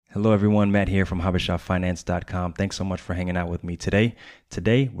Hello, everyone. Matt here from HabashahFinance.com. Thanks so much for hanging out with me today.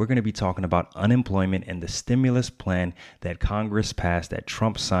 Today, we're going to be talking about unemployment and the stimulus plan that Congress passed, that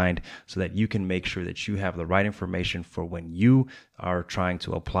Trump signed, so that you can make sure that you have the right information for when you are trying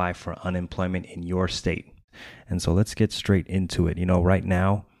to apply for unemployment in your state. And so let's get straight into it. Right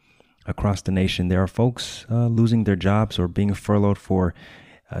now, across the nation, there are folks losing their jobs or being furloughed for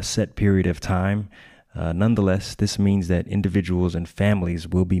a set period of time. Nonetheless, this means that individuals and families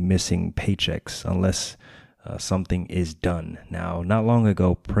will be missing paychecks unless something is done. Now, not long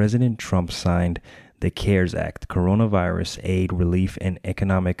ago, President Trump signed the CARES Act, Coronavirus Aid, Relief, and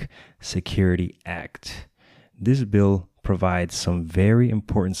Economic Security Act. This bill provides some very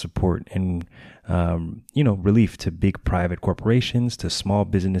important support and, relief to big private corporations, to small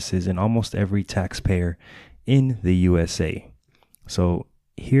businesses, and almost every taxpayer in the USA. So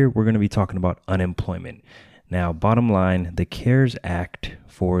here we're going to be talking about unemployment. Now, bottom line, the CARES Act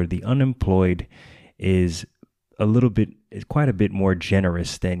for the unemployed is quite a bit more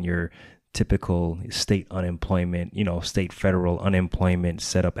generous than your typical state unemployment, state federal unemployment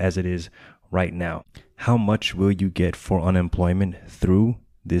setup as it is right now. How much will you get for unemployment through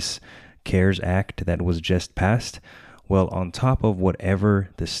this CARES Act that was just passed? Well, on top of whatever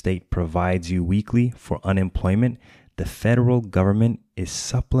the state provides you weekly for unemployment, the federal government is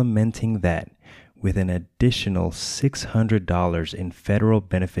supplementing that with an additional $600 in federal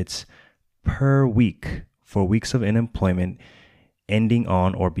benefits per week for weeks of unemployment ending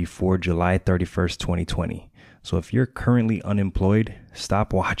on or before July 31st, 2020. So if you're currently unemployed,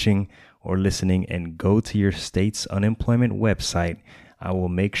 stop watching or listening and go to your state's unemployment website. I will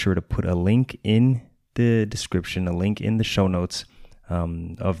make sure to put a link in the description, a link in the show notes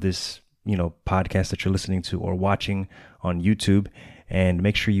of this podcast that you're listening to or watching on YouTube, and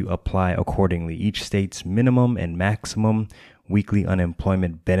make sure you apply accordingly. Each state's minimum and maximum weekly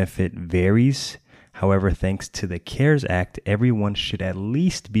unemployment benefit varies. However, thanks to the CARES Act, everyone should at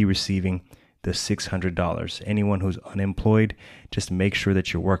least be receiving the $600. Anyone who's unemployed, just make sure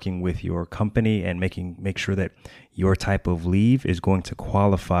that you're working with your company and make sure that your type of leave is going to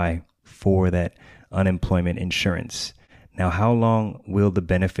qualify for that unemployment insurance. Now, how long will the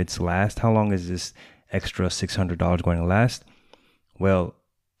benefits last? How long is this extra $600 going to last? Well,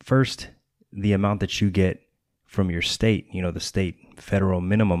 first, the amount that you get from your state, the state federal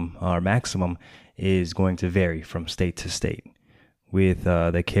minimum or maximum is going to vary from state to state. With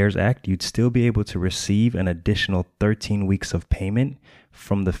the CARES Act, you'd still be able to receive an additional 13 weeks of payment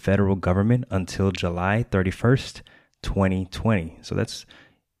from the federal government until July 31st, 2020. So that's,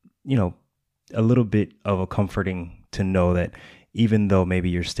 a little bit of a comforting to know that even though maybe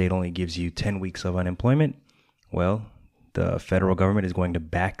your state only gives you 10 weeks of unemployment, well, the federal government is going to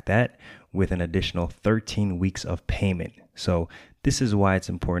back that with an additional 13 weeks of payment. So this is why it's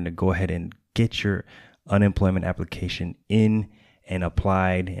important to go ahead and get your unemployment application in and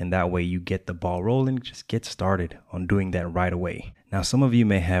applied, and that way you get the ball rolling. Just get started on doing that right away. Now, some of you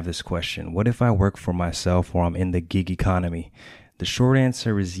may have this question: what if I work for myself or I'm in the gig economy? The short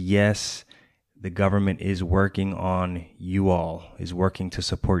answer is yes. The government is working on you all, is working to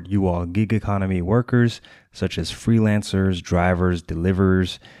support you all. Gig economy workers, such as freelancers, drivers,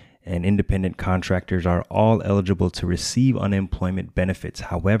 deliverers, and independent contractors are all eligible to receive unemployment benefits.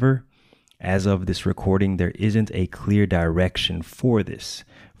 However, as of this recording, there isn't a clear direction for this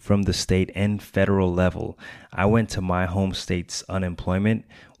from the state and federal level. I went to my home state's unemployment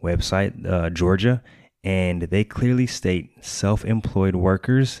website, Georgia, and they clearly state self-employed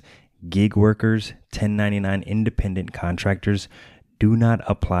workers, gig workers, 1099 independent contractors do not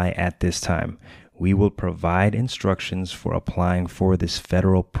apply at this time. We will provide instructions for applying for this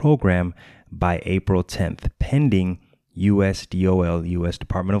federal program by April 10th, pending USDOL, U.S.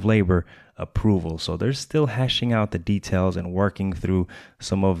 Department of Labor approval. So they're still hashing out the details and working through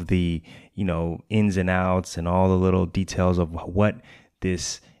some of the, ins and outs and all the little details of what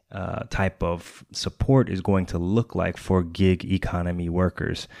this type of support is going to look like for gig economy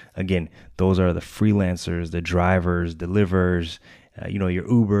workers. Again, those are the freelancers, the drivers, deliverers, your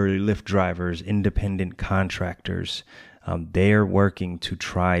Uber, Lyft drivers, independent contractors. They're working to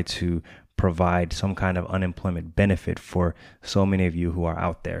try to provide some kind of unemployment benefit for so many of you who are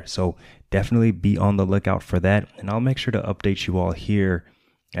out there. So definitely be on the lookout for that. And I'll make sure to update you all here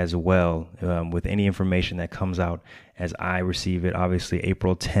as well with any information that comes out as I receive it. Obviously,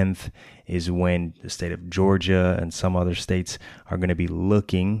 April 10th is when the state of Georgia and some other states are going to be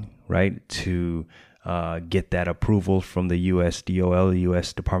looking, right, to get that approval from the USDOL, the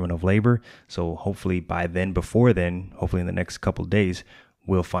U.S. Department of Labor. So hopefully by then, before then, hopefully in the next couple of days,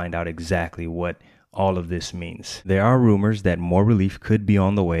 we'll find out exactly what all of this means. There are rumors that more relief could be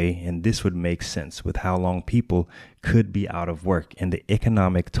on the way, and this would make sense with how long people could be out of work and the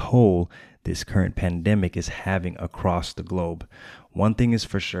economic toll this current pandemic is having across the globe. One thing is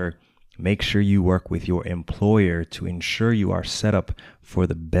for sure, make sure you work with your employer to ensure you are set up for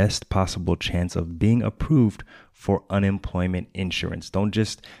the best possible chance of being approved for unemployment insurance. Don't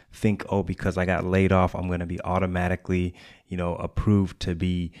just think, oh, because I got laid off, I'm going to be automatically, approved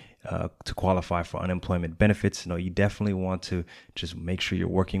to qualify for unemployment benefits. No, you definitely want to just make sure you're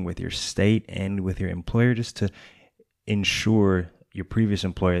working with your state and with your employer just to ensure your previous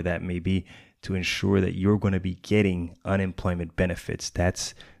employer that may be to ensure that you're going to be getting unemployment benefits.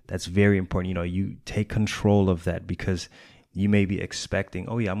 That's very important. You take control of that because you may be expecting,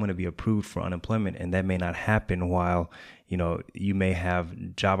 oh yeah, I'm going to be approved for unemployment, and that may not happen while, you may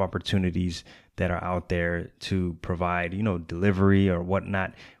have job opportunities that are out there to provide, delivery or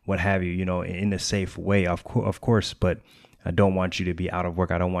whatnot, what have you, in a safe way, of course, but I don't want you to be out of work.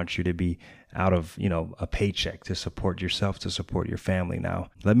 I don't want you to be out of, a paycheck to support yourself, to support your family now.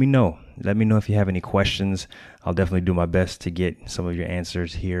 Let me know if you have any questions. I'll definitely do my best to get some of your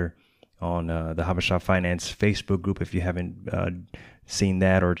answers here on the Habesha Finance Facebook group. If you haven't seen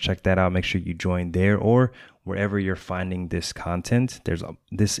that or checked that out, make sure you join there or wherever you're finding this content.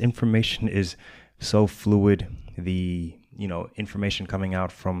 This information is so fluid. The information coming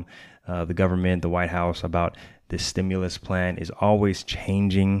out from the government, the White House about this stimulus plan is always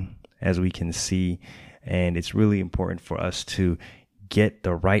changing, as we can see, and it's really important for us to get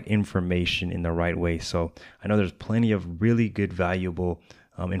the right information in the right way. So I know there's plenty of really good, valuable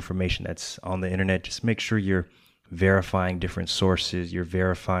information that's on the internet. Just make sure you're verifying different sources. You're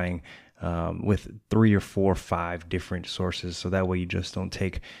verifying with 3 or 4 or 5 different sources. So that way you just don't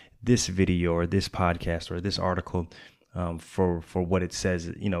take this video or this podcast or this article for what it says,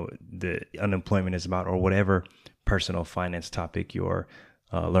 the unemployment is about, or whatever personal finance topic you're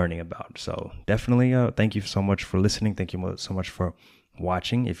learning about. So definitely thank you so much for listening. Thank you so much for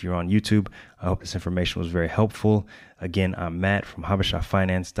watching. If you're on YouTube, I hope this information was very helpful. Again, I'm Matt from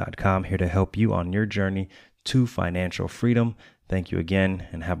HabeshaFinance.com, here to help you on your journey to financial freedom. Thank you again,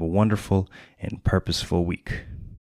 and have a wonderful and purposeful week.